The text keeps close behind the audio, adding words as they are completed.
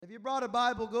If you brought a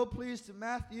Bible, go please to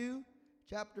Matthew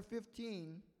chapter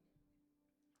 15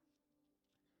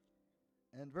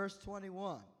 and verse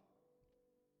 21.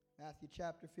 Matthew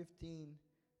chapter 15,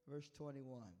 verse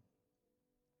 21.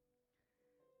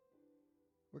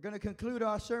 We're going to conclude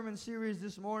our sermon series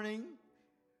this morning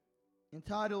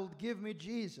entitled, Give Me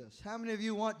Jesus. How many of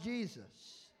you want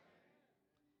Jesus?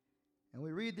 And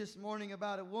we read this morning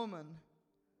about a woman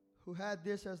who had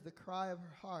this as the cry of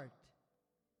her heart.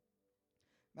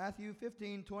 Matthew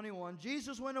 15:21.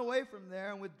 Jesus went away from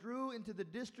there and withdrew into the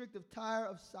district of Tyre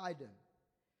of Sidon.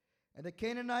 And a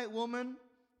Canaanite woman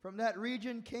from that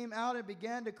region came out and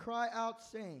began to cry out,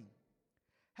 saying,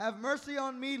 Have mercy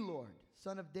on me, Lord,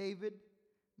 Son of David.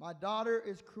 My daughter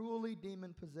is cruelly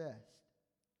demon-possessed.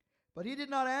 But he did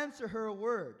not answer her a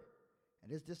word.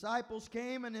 And his disciples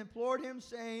came and implored him,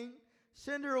 saying,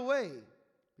 Send her away,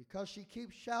 because she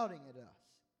keeps shouting at us.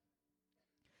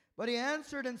 But he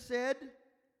answered and said,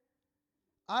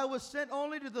 I was sent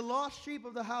only to the lost sheep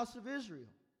of the house of Israel.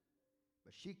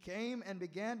 But she came and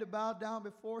began to bow down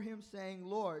before him, saying,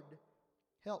 Lord,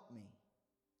 help me.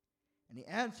 And he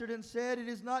answered and said, It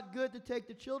is not good to take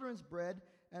the children's bread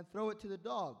and throw it to the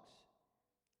dogs.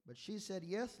 But she said,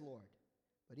 Yes, Lord,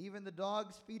 but even the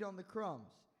dogs feed on the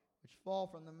crumbs which fall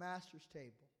from the master's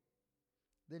table.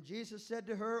 Then Jesus said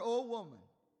to her, O woman,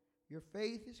 your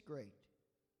faith is great.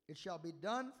 It shall be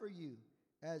done for you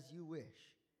as you wish.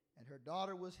 And her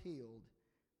daughter was healed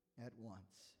at once.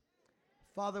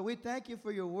 Father, we thank you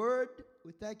for your word.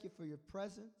 We thank you for your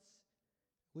presence.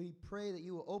 We pray that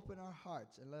you will open our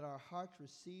hearts and let our hearts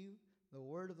receive the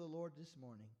word of the Lord this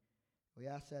morning. We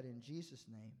ask that in Jesus'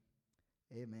 name.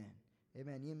 Amen.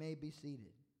 Amen. You may be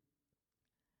seated.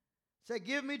 Say,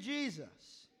 give me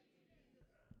Jesus.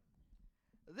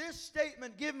 This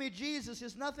statement, give me Jesus,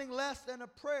 is nothing less than a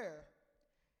prayer.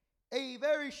 A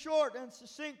very short and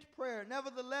succinct prayer,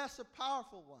 nevertheless a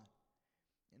powerful one,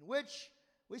 in which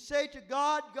we say to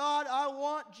God, God, I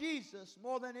want Jesus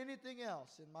more than anything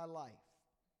else in my life.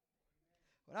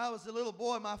 When I was a little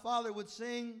boy, my father would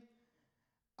sing,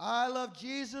 I love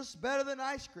Jesus better than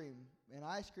ice cream, and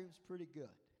ice cream's pretty good.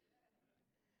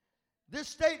 This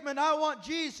statement, I want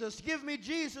Jesus, give me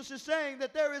Jesus, is saying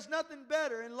that there is nothing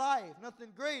better in life,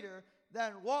 nothing greater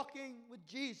than walking with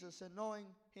Jesus and knowing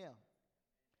him.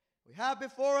 We have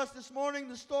before us this morning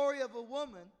the story of a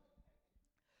woman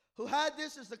who had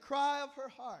this as the cry of her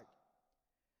heart.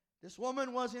 This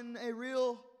woman was in a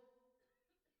real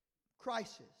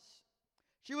crisis.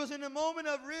 She was in a moment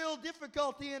of real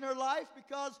difficulty in her life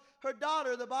because her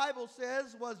daughter, the Bible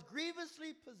says, was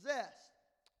grievously possessed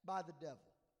by the devil.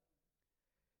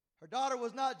 Her daughter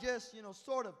was not just,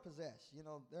 sort of possessed.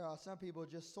 There are some people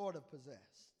just sort of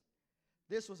possessed.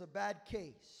 This was a bad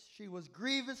case. She was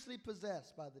grievously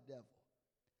possessed by the devil.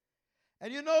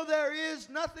 And there is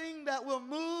nothing that will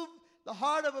move the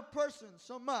heart of a person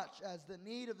so much as the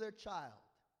need of their child.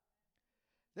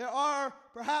 There are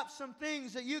perhaps some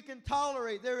things that you can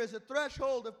tolerate. There is a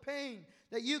threshold of pain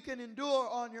that you can endure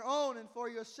on your own and for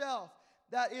yourself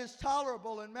that is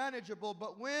tolerable and manageable.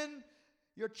 But when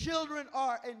your children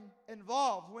are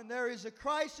involved, when there is a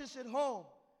crisis at home,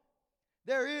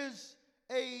 there is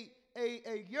a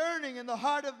yearning in the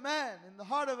heart of man, in the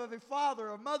heart of a father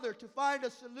or mother to find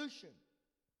a solution.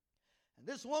 And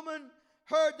this woman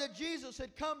heard that Jesus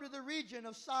had come to the region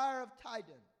of Tyre of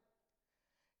Sidon.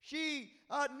 She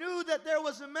knew that there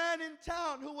was a man in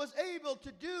town who was able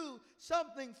to do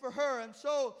something for her. And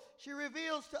so she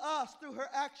reveals to us through her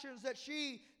actions that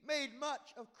she made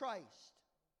much of Christ.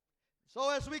 So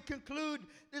as we conclude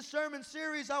this sermon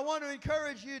series, I want to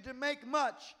encourage you to make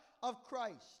much of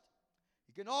Christ.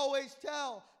 You can always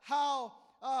tell how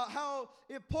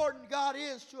important God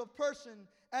is to a person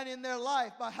and in their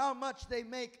life by how much they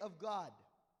make of God.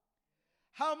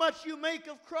 How much you make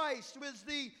of Christ was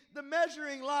the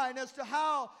measuring line as to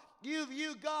how you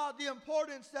view God, the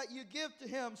importance that you give to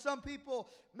him. Some people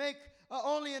make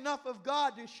only enough of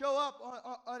God to show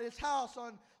up at his house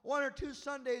on 1 or 2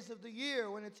 Sundays of the year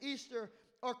when it's Easter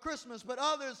or Christmas. But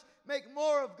others make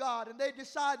more of God, and they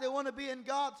decide they want to be in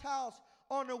God's house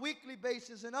on a weekly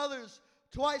basis, and others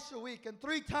twice a week and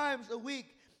 3 times a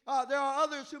week. There are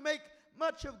others who make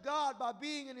much of God by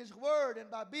being in his word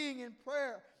and by being in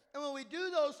prayer. And when we do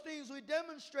those things, we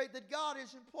demonstrate that God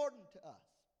is important to us.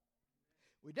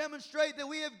 We demonstrate that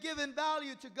we have given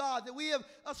value to God, that we have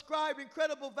ascribed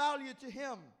incredible value to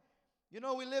him.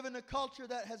 We live in a culture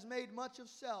that has made much of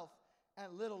self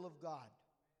and little of God.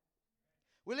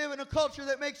 We live in a culture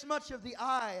that makes much of the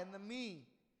I and the me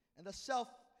and the self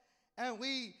And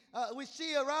we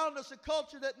see around us a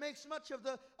culture that makes much of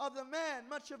the man,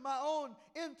 much of my own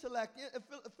intellect,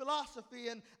 philosophy,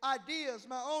 and ideas,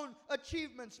 my own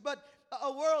achievements. But a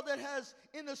world that has,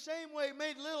 in the same way,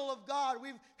 made little of God.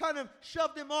 We've kind of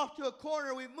shoved him off to a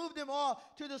corner. We've moved him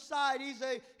off to the side.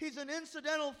 He's an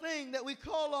incidental thing that we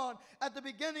call on at the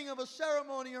beginning of a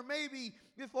ceremony, or maybe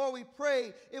before we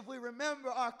pray. If we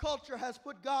remember, our culture has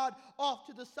put God off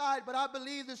to the side. But I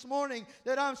believe this morning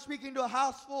that I'm speaking to a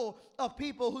house full of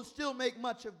people who still make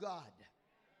much of God.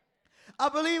 I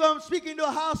believe I'm speaking to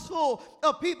a house full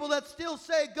of people that still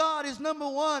say God is number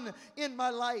one in my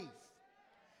life.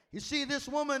 You see, this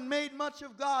woman made much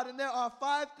of God, and there are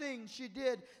 5 things she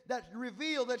did that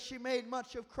reveal that she made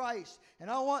much of Christ. And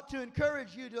I want to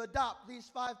encourage you to adopt these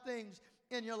 5 things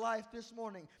in your life this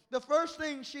morning. The first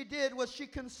thing she did was she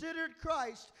considered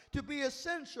Christ to be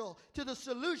essential to the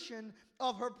solution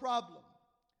of her problem.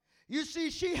 You see,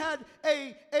 she had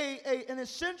an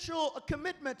essential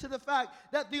commitment to the fact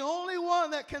that the only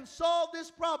one that can solve this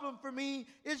problem for me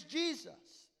is Jesus.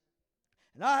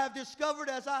 And I have discovered,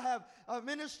 as I have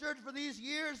ministered for these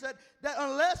years, that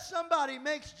unless somebody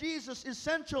makes Jesus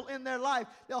essential in their life,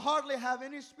 they'll hardly have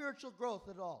any spiritual growth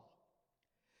at all.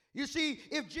 You see,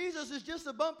 if Jesus is just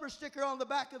a bumper sticker on the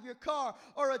back of your car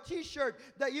or a t-shirt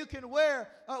that you can wear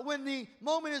when the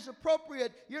moment is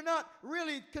appropriate, you're not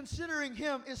really considering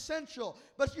him essential.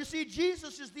 But you see,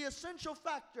 Jesus is the essential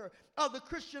factor of the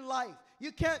Christian life.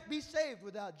 You can't be saved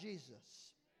without Jesus.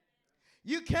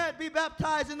 You can't be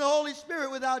baptized in the Holy Spirit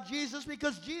without Jesus,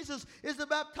 because Jesus is the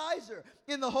baptizer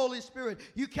in the Holy Spirit.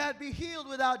 You can't be healed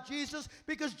without Jesus,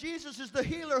 because Jesus is the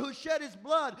healer who shed his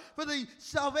blood for the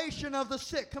salvation of the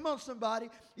sick. Come on,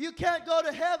 somebody. You can't go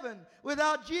to heaven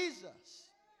without Jesus.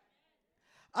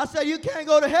 I said you can't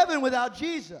go to heaven without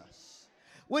Jesus.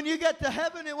 When you get to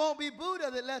heaven, it won't be Buddha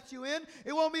that lets you in.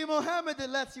 It won't be Muhammad that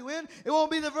lets you in. It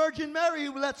won't be the Virgin Mary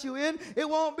who lets you in. It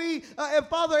won't be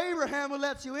Father Abraham who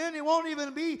lets you in. It won't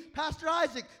even be Pastor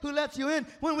Isaac who lets you in.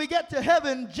 When we get to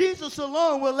heaven, Jesus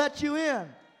alone will let you in.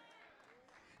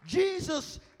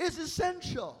 Jesus is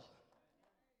essential.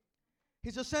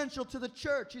 He's essential to the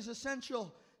church. He's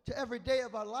essential to every day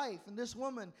of our life. And this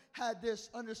woman had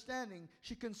this understanding.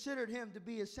 She considered him to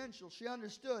be essential. She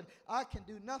understood, I can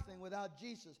do nothing without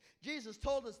Jesus. Jesus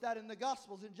told us that in the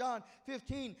Gospels. In John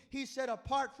 15, he said,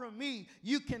 apart from me,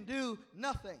 you can do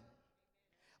nothing.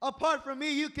 Apart from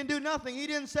me, you can do nothing. He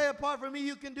didn't say, apart from me,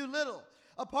 you can do little.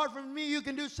 Apart from me, you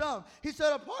can do some. He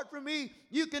said, apart from me,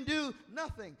 you can do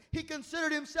nothing. He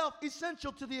considered himself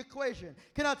essential to the equation.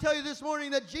 Can I tell you this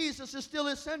morning that Jesus is still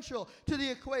essential to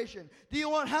the equation? Do you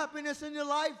want happiness in your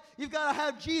life? You've got to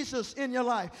have Jesus in your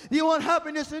life. Do you want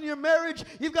happiness in your marriage?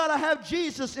 You've got to have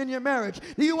Jesus in your marriage.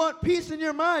 Do you want peace in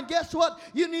your mind? Guess what?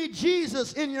 You need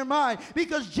Jesus in your mind,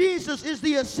 because Jesus is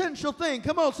the essential thing.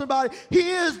 Come on, somebody. He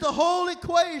is the whole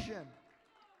equation.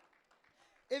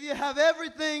 If you have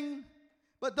everything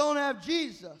but don't have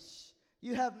Jesus,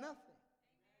 you have nothing.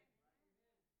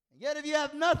 And yet if you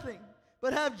have nothing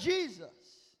but have Jesus,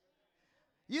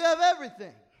 you have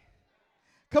everything.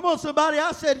 Come on, somebody.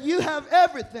 I said you have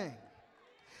everything,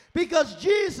 because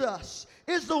Jesus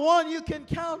is the one you can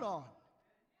count on.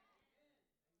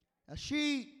 Now,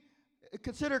 she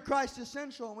considered Christ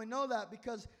essential, and we know that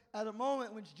because at a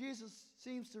moment when Jesus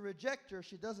seems to reject her,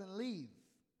 she doesn't leave.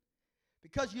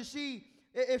 Because you see,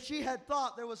 if she had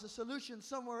thought there was a solution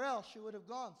somewhere else, she would have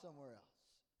gone somewhere else.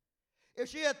 If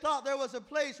she had thought there was a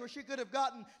place where she could have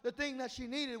gotten the thing that she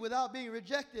needed without being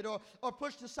rejected or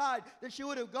pushed aside, then she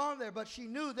would have gone there. But she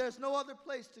knew there's no other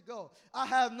place to go. I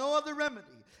have no other remedy.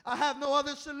 I have no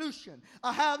other solution.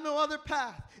 I have no other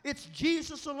path. It's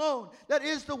Jesus alone that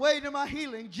is the way to my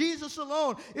healing. Jesus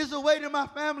alone is the way to my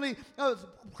family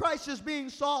crisis being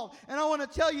solved. And I want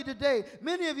to tell you today,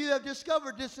 many of you have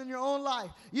discovered this in your own life.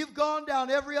 You've gone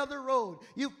down every other road.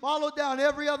 You've followed down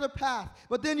every other path.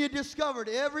 But then you discovered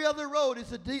every other road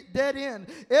is a dead end.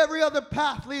 Every other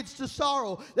path leads to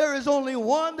sorrow. There is only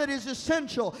one that is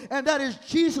essential, and that is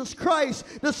Jesus Christ,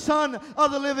 the Son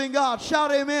of the living God.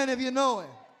 Shout amen if you know him.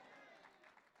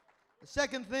 The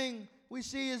second thing we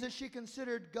see is that she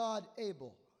considered God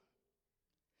able.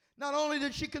 Not only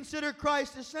did she consider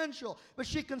Christ essential, but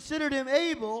she considered him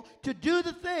able to do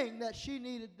the thing that she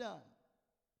needed done.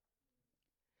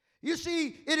 You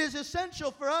see, it is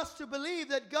essential for us to believe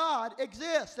that God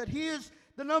exists, that he is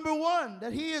the number one,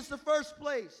 that he is the first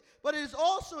place. But it is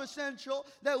also essential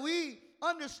that we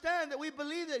understand, that we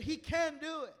believe that he can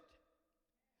do it,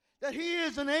 that he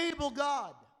is an able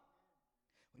God.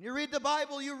 When you read the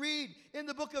Bible, you read in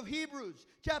the book of Hebrews,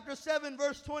 chapter 7,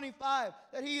 verse 25,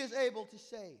 that he is able to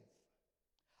save.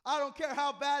 I don't care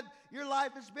how bad your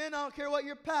life has been. I don't care what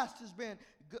your past has been.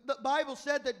 The Bible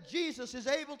said that Jesus is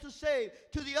able to save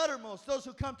to the uttermost those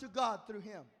who come to God through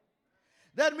him.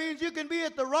 That means you can be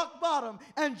at the rock bottom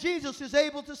and Jesus is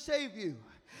able to save you.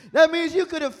 That means you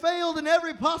could have failed in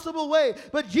every possible way,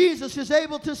 but Jesus is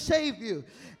able to save you.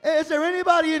 Is there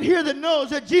anybody in here that knows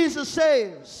that Jesus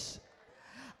saves?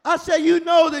 I say you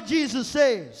know that Jesus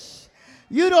saves.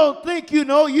 You don't think you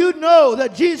know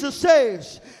that Jesus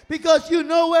saves. Because you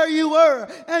know where you were,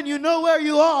 and you know where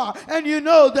you are, and you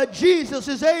know that Jesus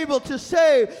is able to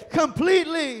save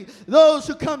completely those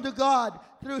who come to God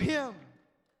through him.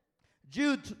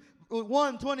 Jude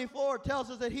 1:24 tells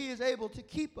us that he is able to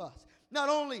keep us. Not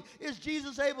only is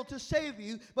Jesus able to save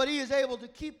you, but he is able to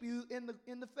keep you in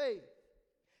the faith.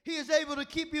 He is able to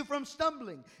keep you from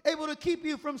stumbling, able to keep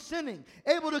you from sinning,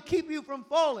 able to keep you from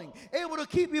falling, able to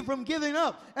keep you from giving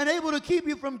up, and able to keep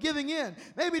you from giving in.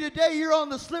 Maybe today you're on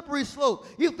the slippery slope.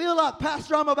 You feel like,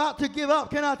 Pastor, I'm about to give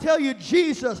up. Can I tell you,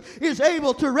 Jesus is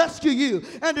able to rescue you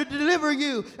and to deliver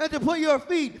you and to put your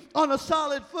feet on a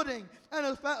solid footing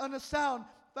and on a sound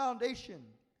foundation.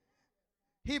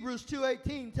 Hebrews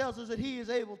 2:18 tells us that he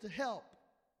is able to help.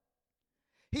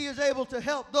 He is able to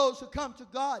help those who come to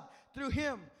God through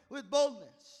him with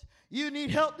boldness. You need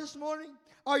help this morning?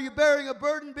 Are you bearing a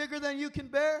burden bigger than you can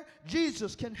bear?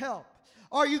 Jesus can help.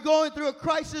 Are you going through a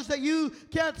crisis that you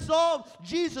can't solve?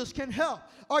 Jesus can help.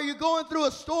 Are you going through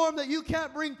a storm that you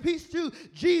can't bring peace to?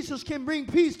 Jesus can bring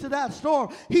peace to that storm.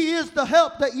 He is the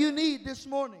help that you need this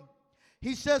morning.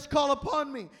 He says, call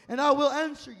upon me and I will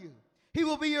answer you. He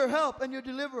will be your help and your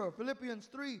deliverer. Philippians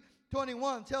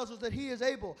 3:21 tells us that he is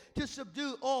able to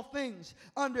subdue all things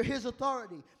under his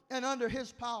authority and under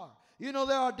his power. You know,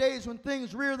 there are days when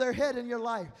things rear their head in your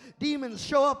life. Demons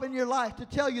show up in your life to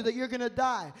tell you that you're going to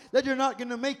die, that you're not going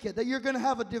to make it, that you're going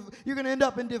to end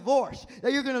up in divorce,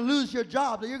 that you're going to lose your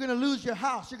job, that you're going to lose your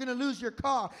house, you're going to lose your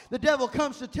car. The devil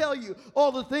comes to tell you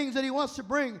all the things that he wants to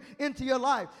bring into your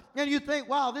life. And you think,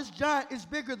 wow, this giant is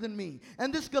bigger than me.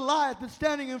 And this Goliath that's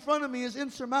standing in front of me is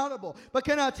insurmountable. But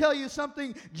can I tell you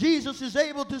something? Jesus is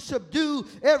able to subdue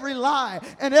every lie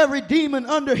and every demon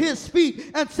under his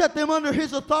feet and set them under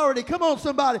his authority. Come on,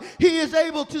 somebody. He is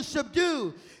able to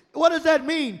subdue. What does that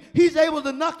mean? He's able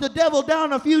to knock the devil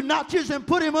down a few notches and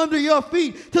put him under your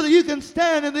feet so that you can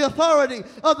stand in the authority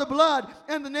of the blood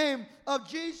and the name of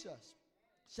Jesus.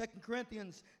 2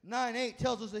 Corinthians 9:8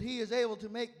 tells us that he is able to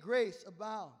make grace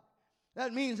abound.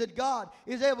 That means that God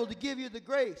is able to give you the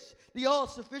grace, the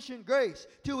all-sufficient grace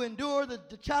to endure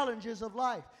the challenges of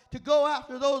life, to go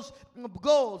after those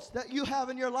goals that you have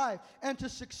in your life, and to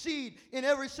succeed in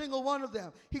every single one of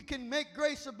them. He can make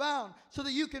grace abound so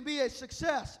that you can be a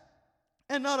success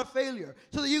and not a failure,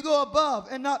 so that you go above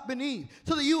and not beneath,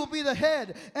 so that you will be the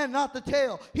head and not the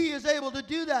tail. He is able to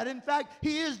do that. In fact,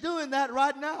 he is doing that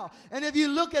right now. And if you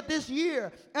look at this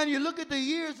year and you look at the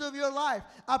years of your life,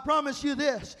 I promise you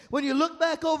this, when you look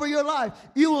back over your life,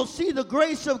 you will see the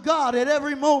grace of God at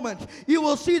every moment. You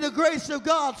will see the grace of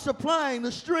God supplying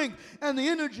the strength and the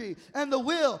energy and the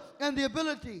will and the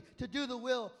ability to do the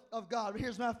will of God.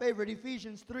 Here's my favorite,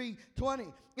 Ephesians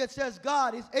 3:20. It says,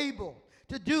 God is able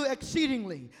to do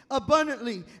exceedingly,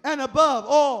 abundantly, and above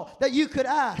all that you could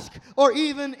ask or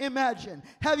even imagine.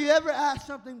 Have you ever asked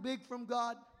something big from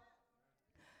God?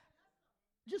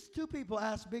 Just two people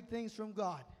ask big things from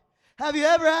God. Have you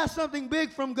ever asked something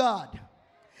big from God?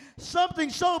 Something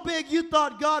so big you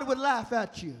thought God would laugh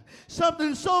at you.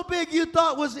 Something so big you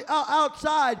thought was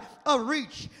outside of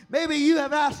reach. Maybe you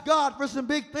have asked God for some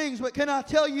big things, but can I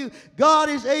tell you, God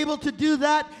is able to do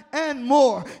that and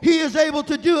more. He is able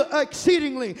to do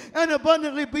exceedingly and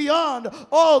abundantly beyond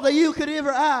all that you could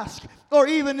ever ask or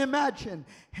even imagine.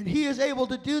 And he is able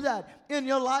to do that in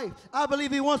your life. I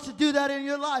believe he wants to do that in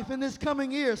your life in this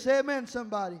coming year. Say amen,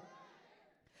 somebody.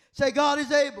 Say, God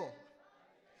is able.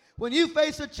 When you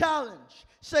face a challenge,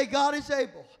 say God is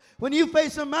able. When you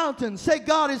face a mountain, say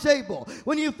God is able.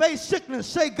 When you face sickness,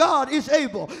 say God is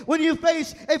able. When you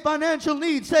face a financial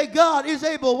need, say God is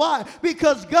able. Why?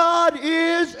 Because God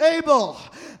is able.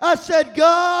 I said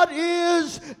God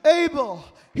is able.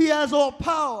 He has all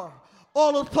power,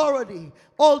 all authority,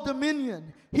 all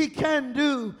dominion. He can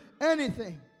do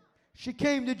anything. She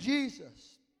came to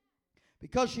Jesus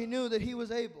because she knew that he was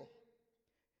able.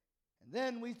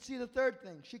 Then we see the third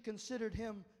thing. She considered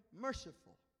him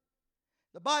merciful.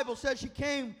 The Bible says she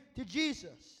came to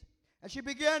Jesus and she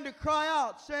began to cry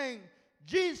out saying,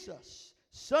 Jesus,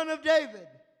 Son of David,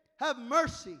 have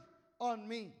mercy on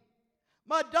me.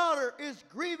 My daughter is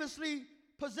grievously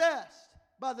possessed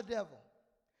by the devil.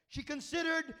 She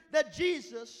considered that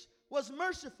Jesus was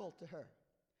merciful to her.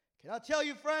 Can I tell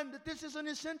you, friend, that this is an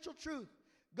essential truth?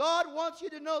 God wants you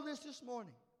to know this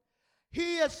morning.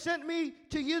 He has sent me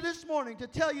to you this morning to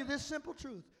tell you this simple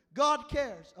truth. God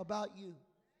cares about you.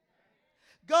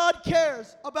 God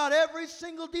cares about every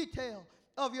single detail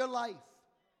of your life.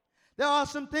 There are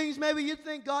some things maybe you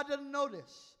think God doesn't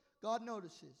notice. God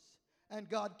notices, and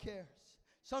God cares.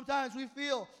 Sometimes we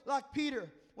feel like Peter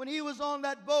when he was on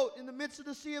that boat in the midst of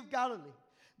the Sea of Galilee.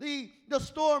 The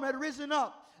storm had risen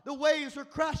up. The waves were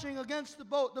crashing against the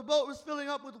boat. The boat was filling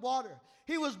up with water.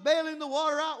 He was bailing the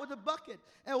water out with a bucket.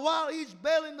 And while he's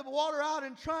bailing the water out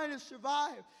and trying to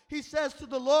survive, he says to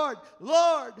the Lord,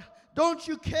 Lord, don't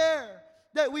you care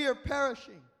that we are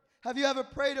perishing? Have you ever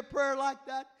prayed a prayer like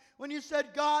that? When you said,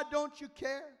 God, don't you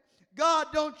care? God,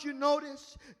 don't you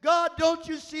notice? God, don't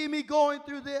you see me going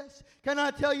through this? Can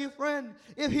I tell you, friend,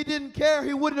 if he didn't care,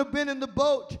 he wouldn't have been in the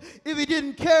boat. If he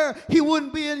didn't care, he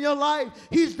wouldn't be in your life.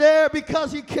 He's there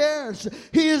because he cares.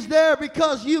 He is there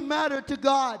because you matter to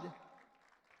God.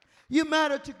 You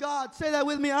matter to God. Say that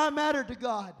with me. I matter to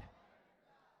God.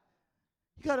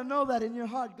 You got to know that in your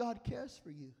heart, God cares for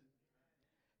you.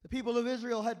 The people of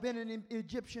Israel had been in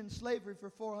Egyptian slavery for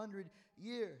 400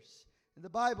 years. And the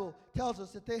Bible tells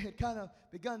us that they had kind of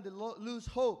begun to lose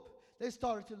hope. They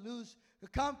started to lose the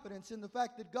confidence in the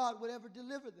fact that God would ever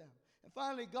deliver them. And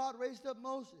finally, God raised up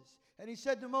Moses. And he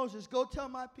said to Moses, go tell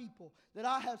my people that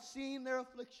I have seen their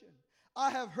affliction.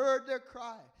 I have heard their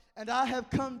cry. And I have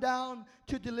come down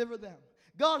to deliver them.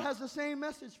 God has the same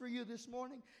message for you this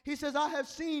morning. He says, I have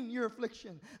seen your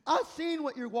affliction. I've seen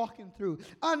what you're walking through.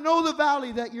 I know the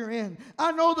valley that you're in.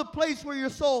 I know the place where your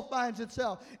soul finds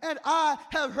itself. And I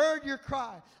have heard your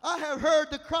cry. I have heard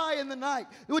the cry in the night,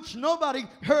 which nobody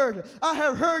heard. I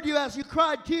have heard you as you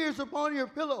cried tears upon your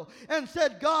pillow and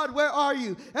said, God, where are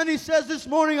you? And he says this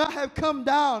morning, I have come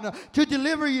down to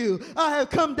deliver you. I have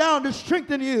come down to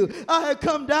strengthen you. I have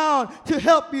come down to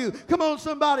help you. Come on,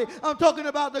 somebody. I'm talking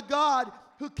about the God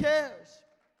who cares.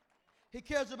 He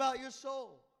cares about your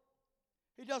soul.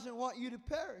 He doesn't want you to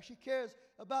perish. He cares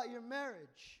about your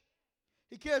marriage.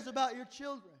 He cares about your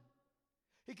children.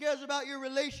 He cares about your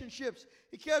relationships.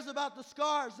 He cares about the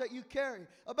scars that you carry,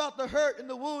 about the hurt and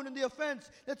the wound and the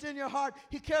offense that's in your heart.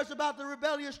 He cares about the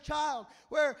rebellious child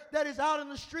that is out in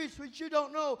the streets which you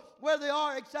don't know where they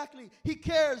are exactly. He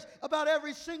cares about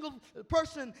every single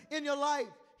person in your life.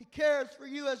 He cares for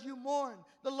you as you mourn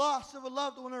the loss of a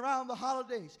loved one around the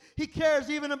holidays. He cares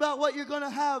even about what you're going to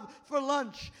have for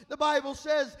lunch. The Bible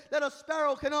says that a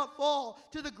sparrow cannot fall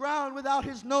to the ground without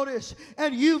his notice.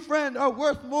 And you, friend, are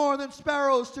worth more than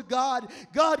sparrows to God.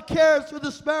 God cares for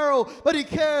the sparrow, but he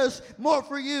cares more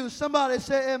for you. Somebody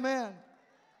say amen.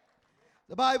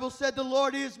 The Bible said, the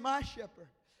Lord is my shepherd.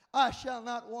 I shall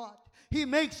not want. He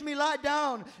makes me lie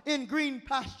down in green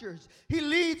pastures. He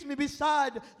leads me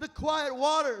beside the quiet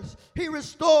waters. He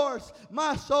restores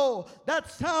my soul. That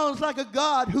sounds like a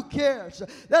God who cares.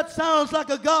 That sounds like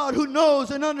a God who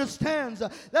knows and understands.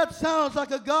 That sounds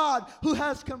like a God who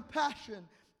has compassion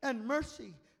and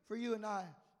mercy for you and I.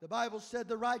 The Bible said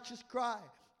the righteous cry,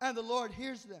 and the Lord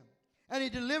hears them, and he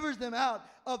delivers them out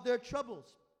of their troubles.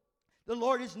 The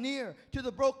Lord is near to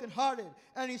the brokenhearted,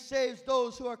 and he saves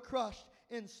those who are crushed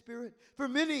in spirit. For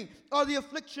many are the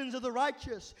afflictions of the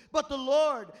righteous, but the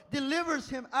Lord delivers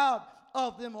him out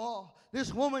of them all.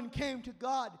 This woman came to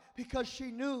God because she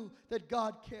knew that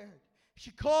God cared.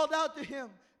 She called out to him,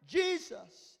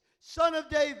 Jesus, Son of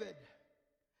David,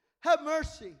 have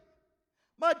mercy.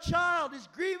 My child is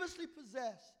grievously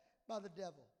possessed by the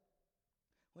devil.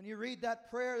 When you read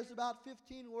that prayer, there's about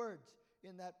 15 words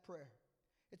in that prayer.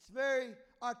 It's very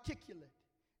articulate.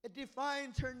 It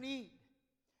defines her need.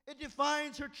 It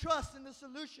defines her trust in the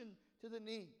solution to the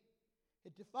need.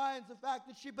 It defines the fact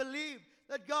that she believed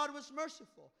that God was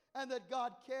merciful and that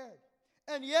God cared.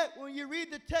 And yet, when you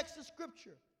read the text of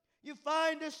Scripture, you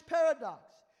find this paradox.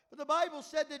 But the Bible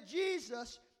said that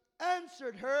Jesus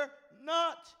answered her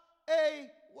not a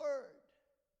word.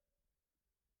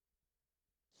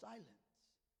 Silence.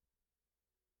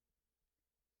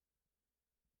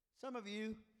 Some of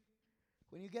you,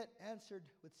 when you get answered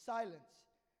with silence,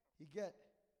 you get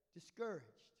discouraged.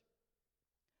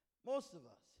 Most of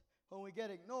us, when we get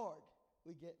ignored,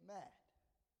 we get mad.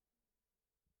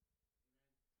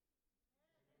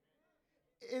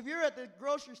 If you're at the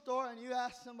grocery store and you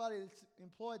ask somebody that's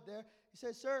employed there, you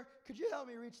say, sir, could you help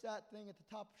me reach that thing at the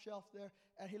top shelf there?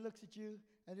 And he looks at you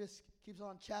and just keeps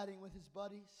on chatting with his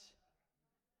buddies.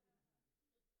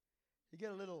 You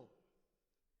get a little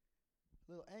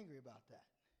angry about that.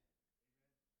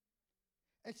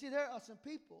 And see, there are some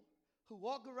people who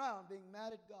walk around being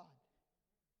mad at God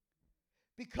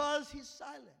because he's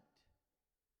silent,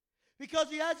 because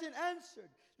he hasn't answered.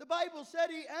 The Bible said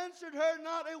he answered her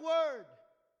not a word.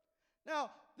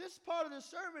 Now, this part of the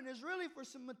sermon is really for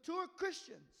some mature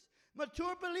Christians,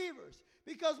 mature believers.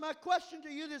 Because my question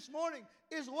to you this morning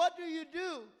is, what do you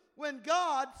do when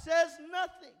God says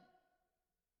nothing?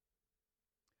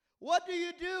 What do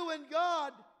you do when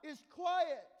God is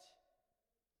quiet?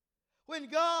 When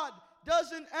God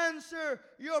doesn't answer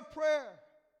your prayer?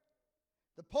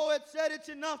 The poet said it's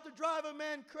enough to drive a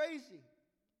man crazy.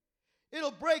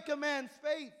 It'll break a man's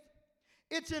faith.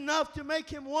 It's enough to make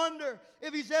him wonder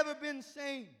if he's ever been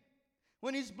sane.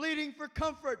 When he's bleeding for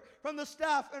comfort from the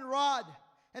staff and rod,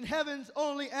 and heaven's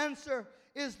only answer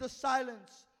is the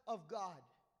silence of God.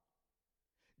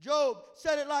 Job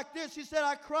said it like this. He said,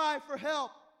 I cry for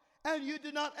help, and you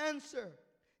do not answer.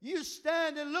 You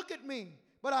stand and look at me,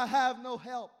 but I have no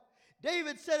help.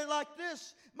 David said it like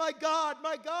this. My God,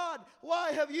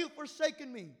 why have you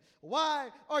forsaken me? Why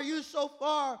are you so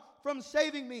far from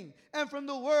saving me and from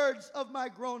the words of my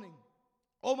groaning?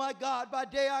 Oh my God, by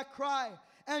day I cry,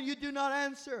 and you do not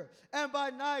answer, and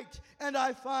by night, and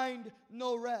I find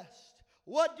no rest.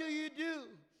 What do you do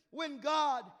when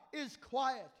God is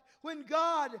quiet? When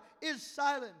God is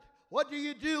silent? What do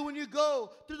you do when you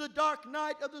go to the dark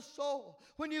night of the soul?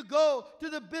 When you go to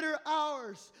the bitter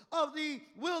hours of the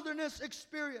wilderness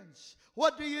experience?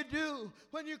 What do you do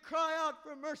when you cry out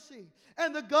for mercy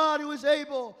and the God who is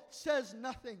able says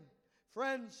nothing?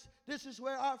 Friends, this is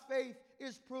where our faith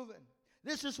is proven.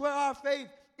 This is where our faith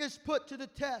is put to the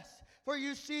test. For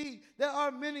you see, there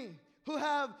are many who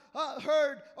have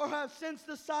heard or have sensed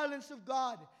the silence of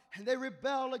God, and they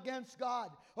rebel against God,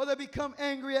 or they become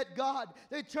angry at God.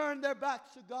 They turn their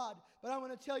backs to God. But I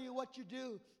want to tell you what you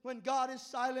do. When God is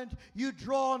silent, you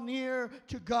draw near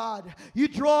to God. You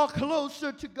draw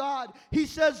closer to God. He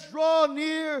says, draw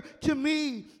near to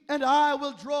me, and I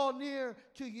will draw near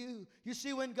to you. You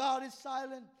see, when God is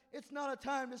silent, it's not a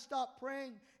time to stop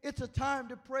praying. It's a time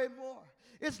to pray more.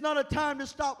 It's not a time to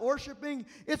stop worshiping.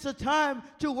 It's a time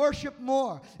to worship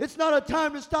more. It's not a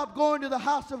time to stop going to the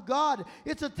house of God.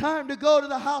 It's a time to go to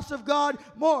the house of God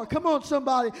more. Come on,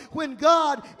 somebody. When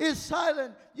God is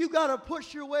silent, you got to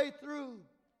push your way through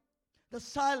the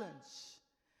silence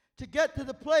to get to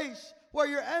the place where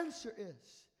your answer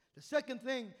is. The second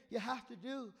thing you have to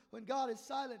do when God is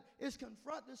silent is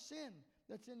confront the sin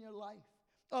that's in your life.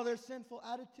 Are there sinful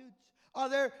attitudes? Are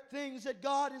there things that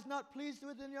God is not pleased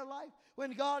with in your life?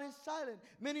 When God is silent,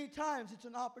 many times it's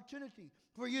an opportunity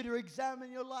for you to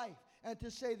examine your life and to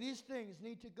say, these things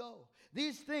need to go.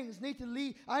 These things need to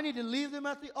leave. I need to leave them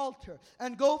at the altar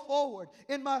and go forward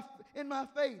in my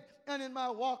faith and in my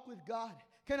walk with God.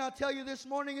 Can I tell you this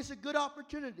morning, it's a good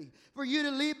opportunity for you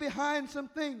to leave behind some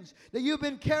things that you've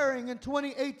been carrying in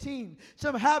 2018.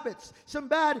 Some habits, some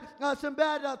bad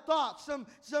thoughts, some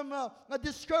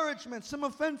discouragement, some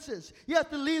offenses. You have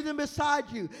to leave them beside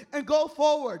you and go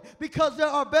forward, because there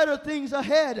are better things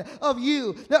ahead of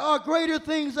you. There are greater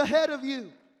things ahead of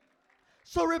you.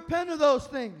 So repent of those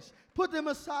things. Put them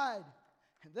aside.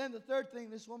 And then the third thing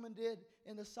this woman did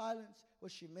in the silence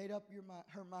was she made up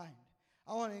her mind.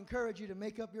 I want to encourage you to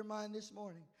make up your mind this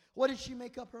morning. What did she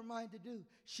make up her mind to do?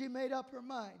 She made up her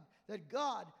mind that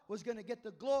God was going to get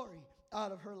the glory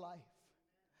out of her life.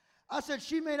 I said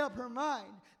she made up her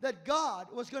mind that God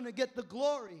was going to get the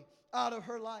glory out of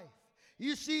her life.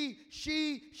 You see,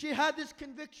 she had this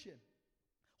conviction.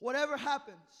 Whatever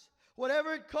happens,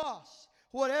 whatever it costs,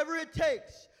 whatever it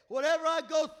takes, whatever I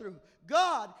go through,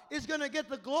 God is going to get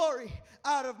the glory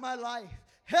out of my life.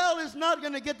 Hell is not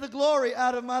going to get the glory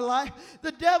out of my life.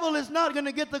 The devil is not going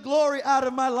to get the glory out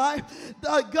of my life.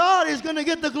 God is going to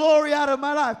get the glory out of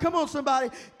my life. Come on, somebody.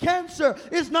 Cancer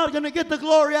is not going to get the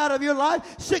glory out of your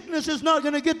life. Sickness is not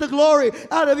going to get the glory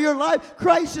out of your life.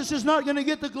 Crisis is not going to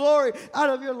get the glory out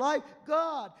of your life.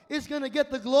 God is going to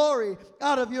get the glory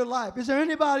out of your life. Is there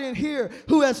anybody in here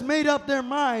who has made up their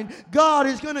mind, God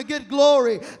is going to get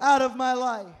glory out of my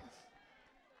life?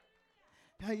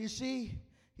 Now you see,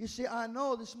 I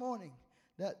know this morning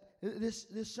that this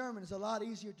sermon is a lot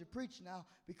easier to preach now,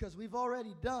 because we've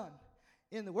already done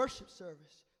in the worship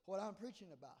service what I'm preaching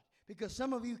about. Because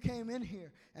some of you came in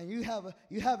here and you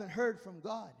haven't heard from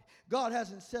God. God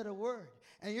hasn't said a word.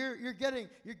 And you're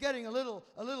getting a little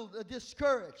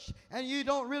discouraged, and you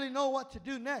don't really know what to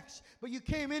do next. But you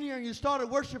came in here and you started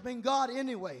worshiping God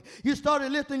anyway. You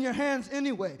started lifting your hands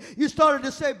anyway. You started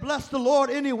to say, bless the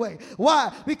Lord anyway.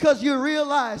 Why? Because you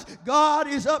realize God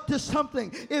is up to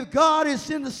something. If God is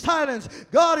in the silence,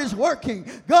 God is working.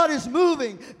 God is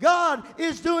moving. God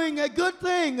is doing a good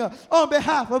thing on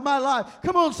behalf of my life.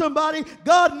 Come on, somebody. somebody,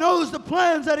 God knows the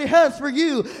plans that He has for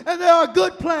you. And there are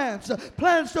good plans.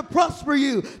 Plans to prosper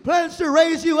you. Plans to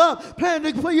raise you up.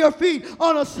 Plans to put your feet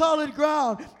on a solid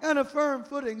ground and a firm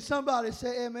footing. Somebody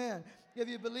say amen if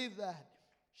you believe that.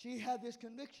 She had this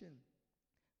conviction.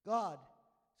 God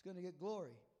is going to get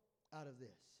glory out of this.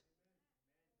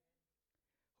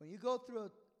 When you go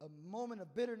through a moment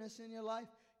of bitterness in your life,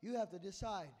 you have to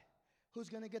decide who's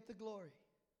going to get the glory.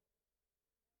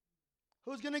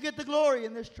 Who's going to get the glory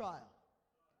in this trial?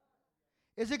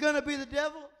 Is it going to be the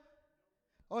devil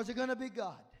or is it going to be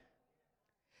God?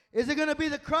 Is it going to be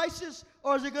the crisis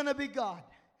or is it going to be God?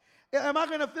 Am I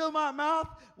going to fill my mouth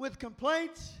with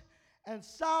complaints and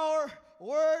sour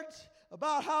words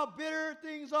about how bitter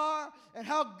things are and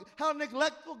how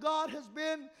neglectful God has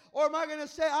been? Or am I going to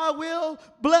say, I will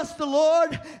bless the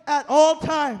Lord at all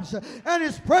times, and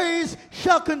His praise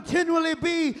shall continually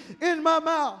be in my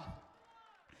mouth?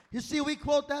 You see, we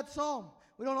quote that psalm.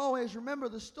 We don't always remember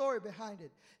the story behind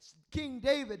it. King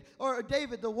David, or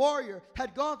David the warrior,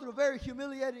 had gone through a very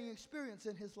humiliating experience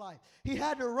in his life. He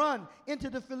had to run into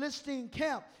the Philistine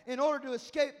camp in order to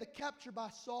escape the capture by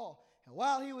Saul. And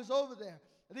while he was over there,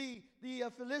 the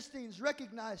Philistines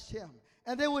recognized him,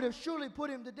 and they would have surely put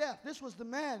him to death. This was the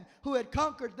man who had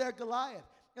conquered their Goliath.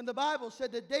 And the Bible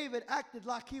said that David acted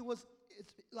like he was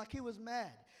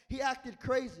mad. He acted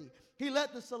crazy. He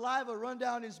let the saliva run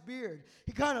down his beard.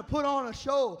 He kind of put on a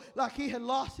show like he had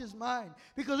lost his mind,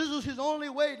 because this was his only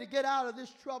way to get out of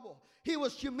this trouble. He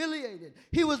was humiliated.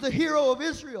 He was the hero of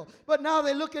Israel. But now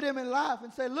they look at him and laugh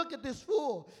and say, look at this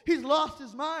fool. He's lost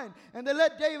his mind. And they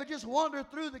let David just wander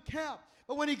through the camp.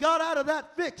 But when he got out of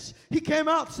that fix, he came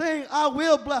out saying, I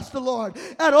will bless the Lord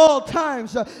at all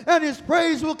times, and His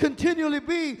praise will continually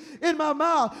be in my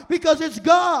mouth, because it's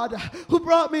God who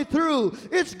brought me through.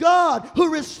 It's God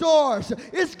who restores.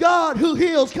 It's God who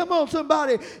heals. Come on,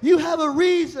 somebody. You have a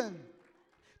reason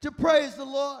to praise the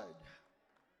Lord.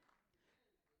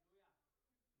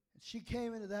 She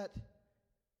came into that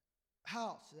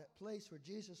house, that place where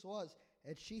Jesus was,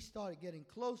 and she started getting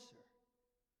closer.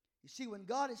 You see, when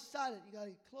God is silent, you got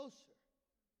to get closer.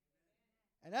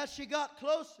 And as she got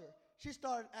closer, she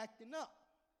started acting up.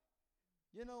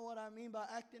 You know what I mean by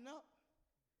acting up?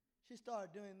 She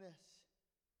started doing this.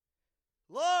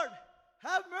 Lord,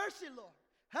 have mercy, Lord.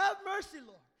 Have mercy,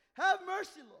 Lord. Have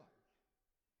mercy, Lord.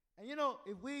 And you know,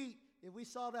 if we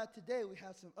saw that today, we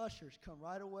have some ushers come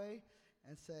right away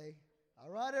and say,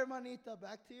 all right, hermanita,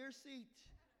 back to your seat.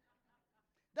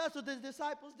 That's what the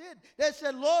disciples did. They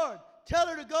said, Lord, tell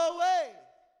her to go away.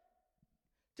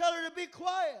 Tell her to be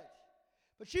quiet.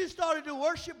 But she started to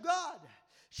worship God.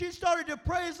 She started to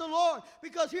praise the Lord,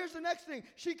 because here's the next thing.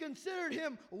 She considered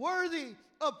Him worthy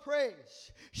of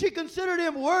praise. She considered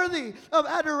Him worthy of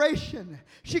adoration.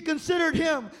 She considered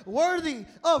Him worthy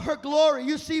of her glory.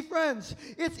 You see, friends,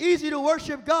 it's easy to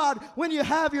worship God when you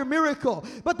have your miracle.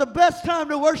 But the best time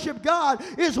to worship God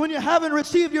is when you haven't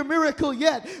received your miracle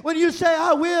yet. When you say,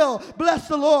 I will bless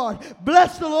the Lord.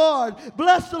 Bless the Lord.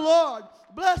 Bless the Lord.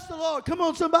 Bless the Lord. Come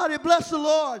on, somebody, bless the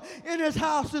Lord in His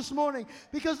house this morning.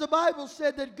 Because the Bible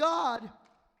said that God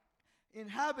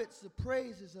inhabits the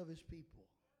praises of His people.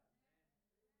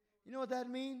 You know what that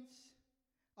means?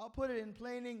 I'll put it in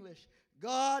plain English.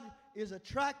 God is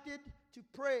attracted to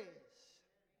praise.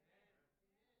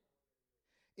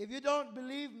 If you don't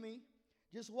believe me,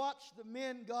 just watch the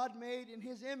men God made in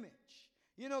His image.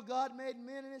 You know God made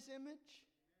men in His image?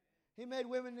 He made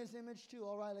women in His image too.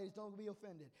 All right, ladies, don't be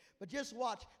offended. But just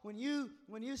watch. When you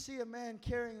see a man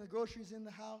carrying the groceries in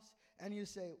the house, and you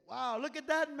say, wow, look at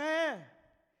that man.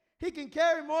 He can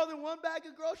carry more than one bag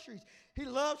of groceries. He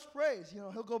loves praise. You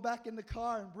know, he'll go back in the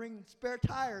car and bring spare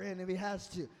tire in if he has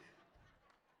to.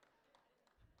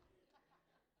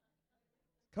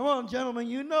 Come on, gentlemen,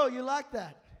 you know you like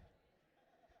that.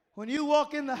 When you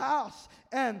walk in the house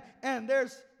and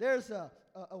there's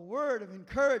a word of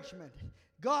encouragement,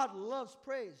 God loves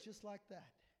praise just like that.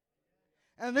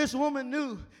 And this woman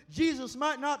knew Jesus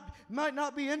might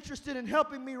not be interested in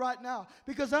helping me right now,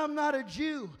 because I'm not a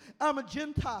Jew. I'm a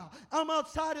Gentile. I'm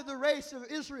outside of the race of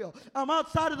Israel. I'm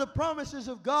outside of the promises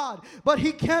of God. But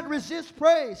He can't resist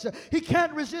praise. He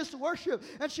can't resist worship.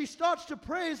 And she starts to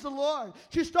praise the Lord.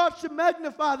 She starts to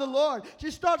magnify the Lord. She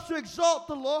starts to exalt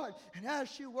the Lord. And as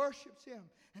she worships Him,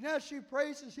 and as she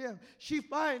praises Him, she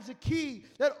finds a key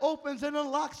that opens and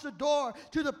unlocks the door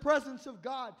to the presence of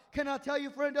God. Can I tell you,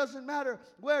 friend, it doesn't matter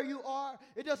where you are.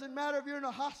 It doesn't matter if you're in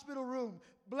a hospital room.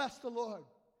 Bless the Lord.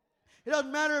 It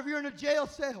doesn't matter if you're in a jail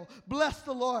cell. Bless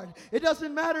the Lord. It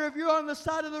doesn't matter if you're on the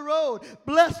side of the road.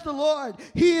 Bless the Lord.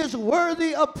 He is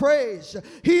worthy of praise.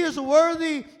 He is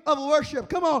worthy of worship.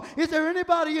 Come on. Is there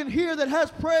anybody in here that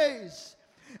has praise?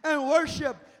 and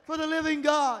worship for the living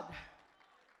God.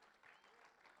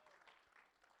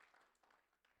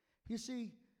 You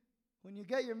see, when you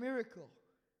get your miracle,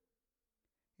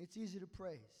 it's easy to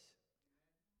praise.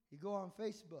 You go on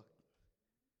Facebook,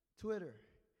 Twitter,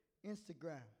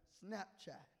 Instagram,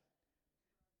 Snapchat.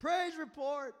 Praise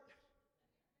report.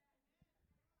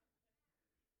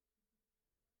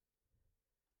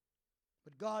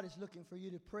 But God is looking for you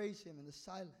to praise Him in the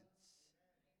silence.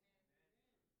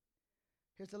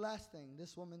 Here's the last thing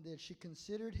this woman did. She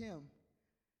considered Him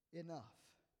enough.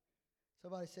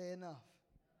 Somebody say enough.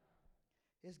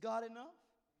 Is God enough?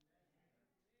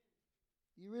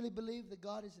 You really believe that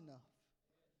God is enough?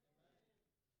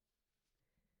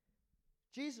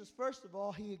 Jesus, first of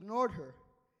all, He ignored her.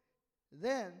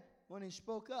 Then, when He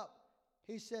spoke up,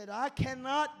 He said, I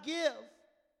cannot give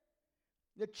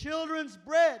the children's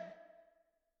bread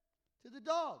to the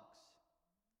dogs.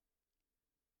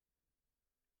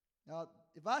 Now,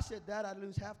 if I said that, I'd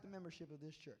lose half the membership of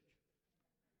this church.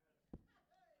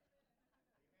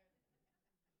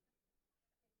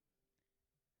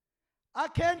 I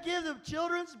can't give the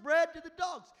children's bread to the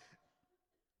dogs.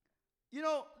 You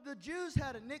know, the Jews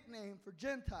had a nickname for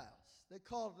Gentiles. They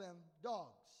called them dogs.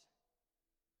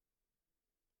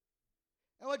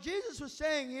 And what Jesus was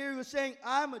saying here, He was saying,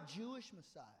 I'm a Jewish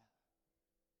Messiah.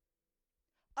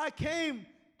 I came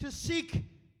to seek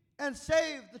and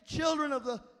save the children of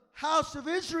the house of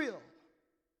Israel.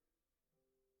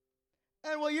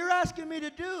 And what you're asking me to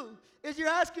do is you're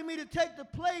asking me to take the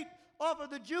plate off of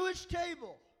the Jewish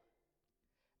table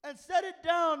and set it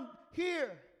down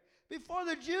here before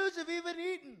the Jews have even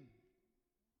eaten.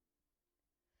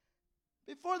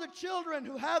 Before the children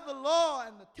who have the law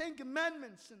and the Ten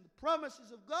Commandments and the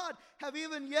promises of God have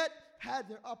even yet had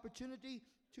their opportunity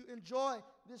to enjoy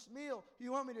this meal.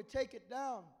 You want me to take it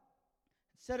down and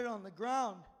set it on the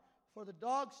ground for the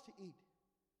dogs to eat?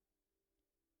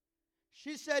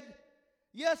 She said,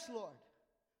 yes, Lord,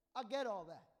 I get all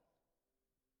that.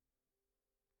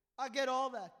 I get all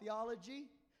that theology.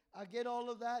 I get all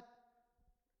of that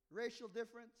racial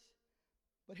difference.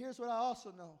 But here's what I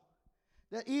also know.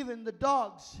 That even the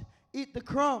dogs eat the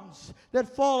crumbs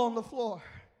that fall on the floor.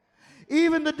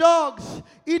 Even the dogs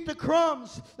eat the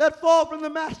crumbs that fall from the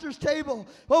master's table.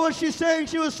 What was she saying?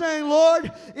 She was saying, Lord,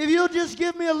 if you'll just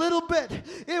give me a little bit,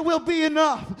 it will be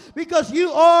enough. Because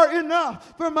you are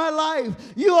enough for my life.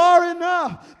 You are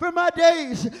enough for my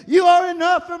days. You are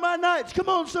enough for my nights. Come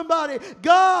on, somebody.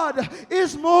 God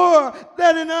is more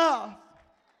than enough.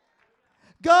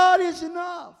 God is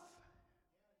enough.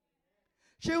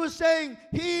 She was saying,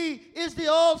 He is the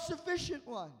all-sufficient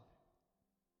one.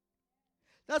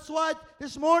 That's why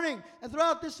this morning and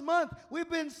throughout this month, we've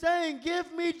been saying,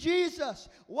 give me Jesus.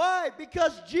 Why?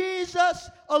 Because Jesus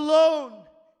alone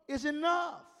is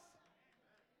enough.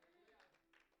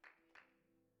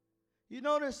 You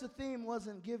notice the theme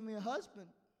wasn't give me a husband.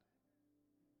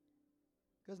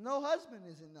 Because no husband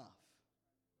is enough.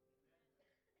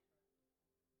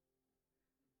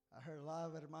 I heard a lot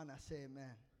of hermanas say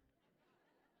amen.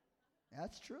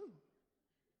 That's true.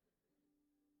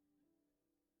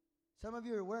 Some of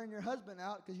you are wearing your husband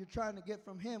out because you're trying to get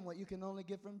from him what you can only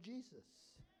get from Jesus.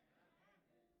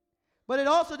 But it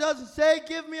also doesn't say,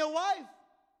 give me a wife.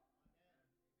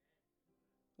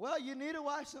 Well, you need a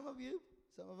wife, some of you,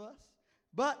 some of us.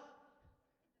 But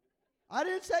I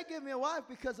didn't say give me a wife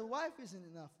because a wife isn't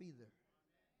enough either.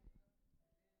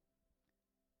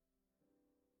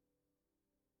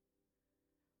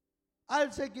 I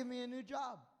didn't say give me a new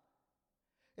job.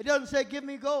 It doesn't say give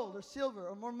me gold or silver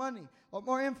or more money or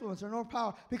more influence or more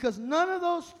power, because none of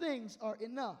those things are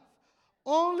enough.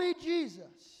 Only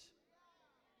Jesus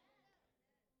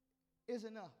is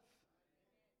enough.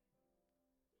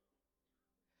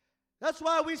 That's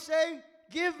why we say,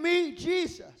 give me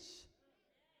Jesus.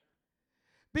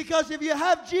 Because if you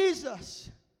have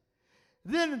Jesus,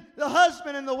 then the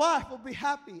husband and the wife will be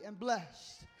happy and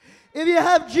blessed. If you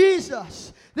have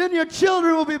Jesus, then your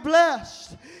children will be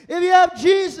blessed. If you have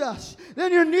Jesus,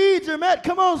 then your needs are met.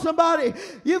 Come on, somebody.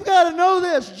 You've got to know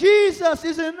this. Jesus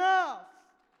is enough.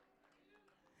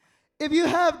 If you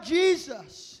have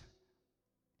Jesus,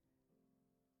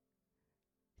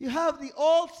 you have the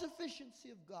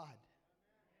all-sufficiency of God.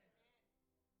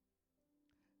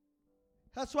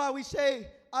 That's why we say,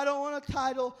 I don't want a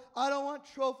title. I don't want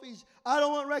trophies. I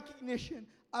don't want recognition.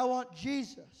 I want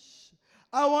Jesus.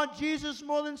 I want Jesus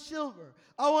more than silver.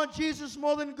 I want Jesus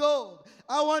more than gold.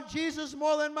 I want Jesus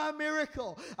more than my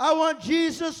miracle. I want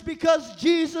Jesus because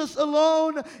Jesus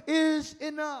alone is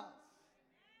enough.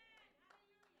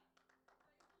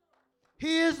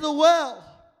 He is the well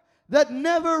that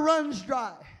never runs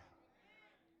dry.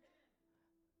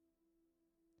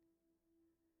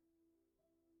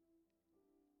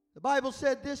 The Bible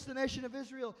said this, the nation of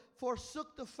Israel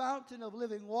forsook the fountain of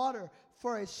living water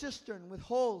for a cistern with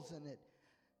holes in it.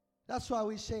 That's why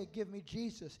we say, give me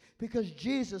Jesus, because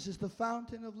Jesus is the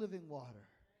fountain of living water.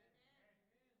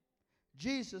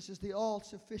 Jesus is the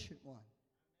all-sufficient one.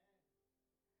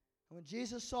 And when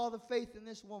Jesus saw the faith in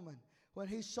this woman, when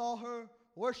he saw her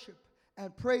worship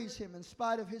and praise him in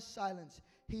spite of his silence,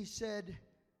 he said,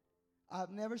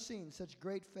 I've never seen such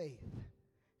great faith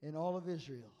in all of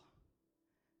Israel.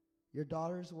 Your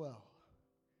daughter is well.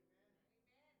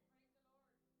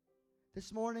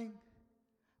 This morning,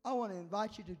 I want to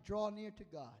invite you to draw near to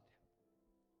God.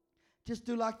 Just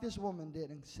do like this woman did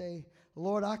and say,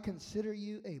 Lord, I consider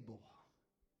you able.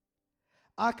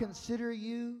 I consider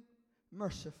you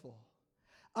merciful.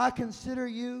 I consider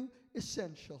you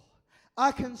essential.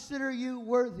 I consider you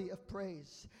worthy of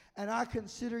praise. And I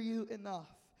consider you enough.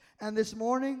 And this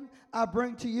morning, I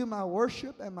bring to you my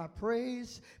worship and my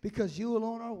praise because you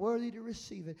alone are worthy to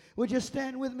receive it. Would you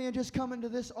stand with me and just come into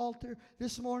this altar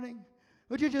this morning?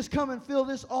 Would you just come and fill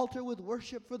this altar with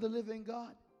worship for the living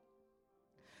God?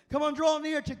 Come on, draw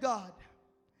near to God.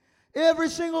 Every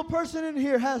single person in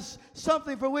here has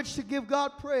something for which to give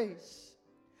God praise.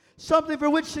 Something for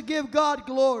which to give God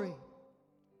glory.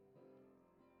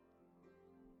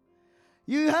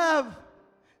 You have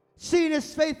seen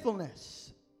His faithfulness.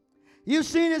 You've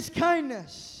seen His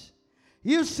kindness.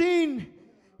 You've seen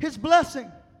His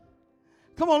blessing.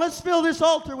 Come on, let's fill this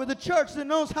altar with a church that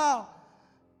knows how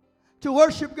to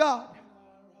worship God.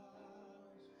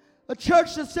 A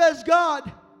church that says,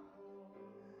 God,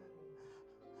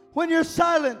 when you're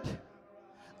silent,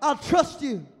 I'll trust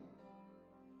you.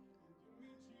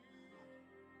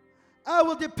 I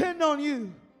will depend on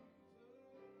you.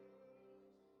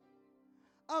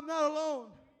 I'm not alone.